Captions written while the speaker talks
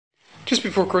Just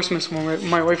before Christmas, when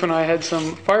my wife and I had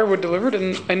some firewood delivered,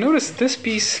 and I noticed this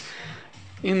piece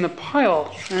in the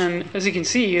pile, and as you can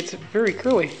see, it's very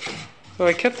curly. So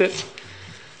I kept it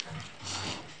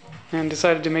and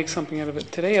decided to make something out of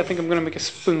it. Today I think I'm going to make a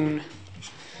spoon,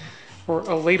 or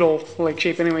a ladle-like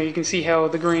shape. Anyway, you can see how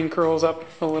the grain curls up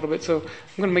a little bit. So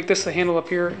I'm going to make this the handle up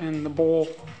here and the bowl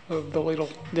of the ladle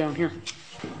down here.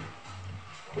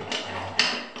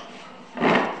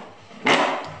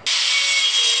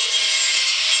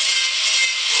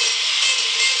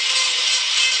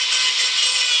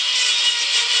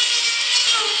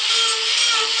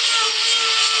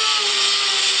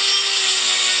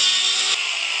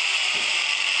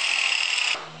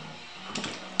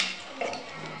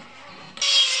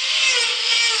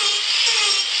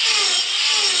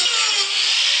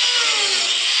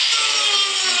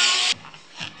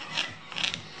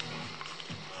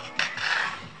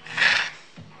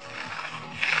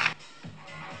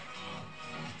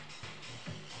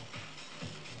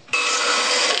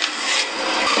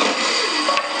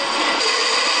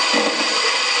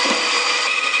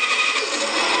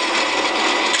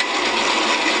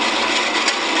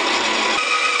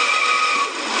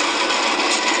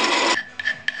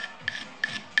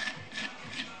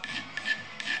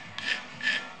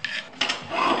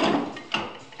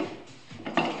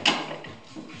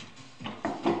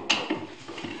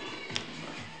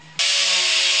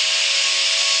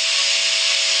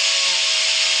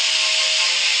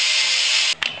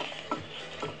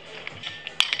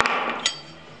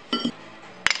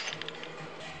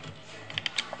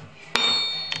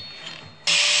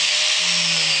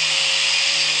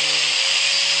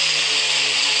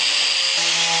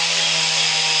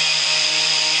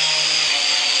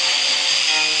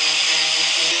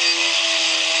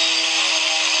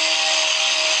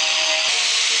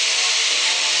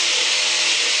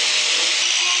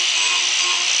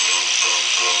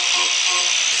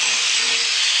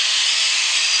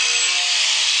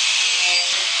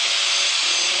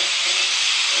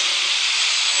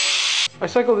 I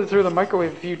cycled it through the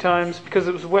microwave a few times because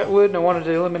it was wet wood and I wanted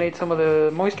to eliminate some of the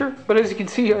moisture. But as you can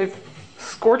see, I've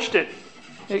scorched it.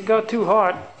 It got too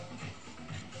hot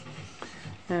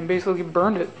and basically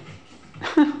burned it.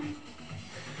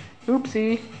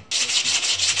 Oopsie.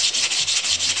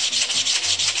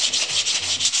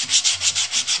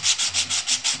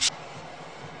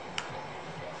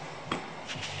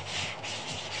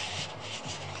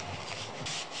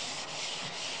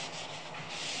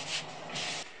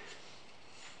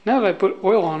 Now that I put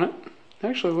oil on it, it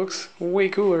actually looks way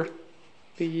cooler.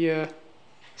 The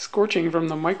scorching from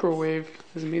the microwave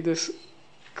has made this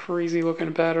crazy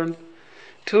looking pattern.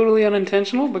 Totally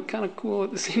unintentional, but kind of cool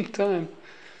at the same time.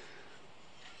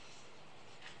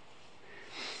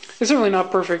 It's certainly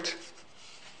not perfect,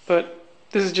 but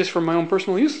this is just for my own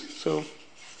personal use, so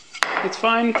it's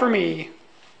fine for me.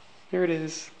 There it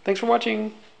is. Thanks for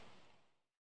watching.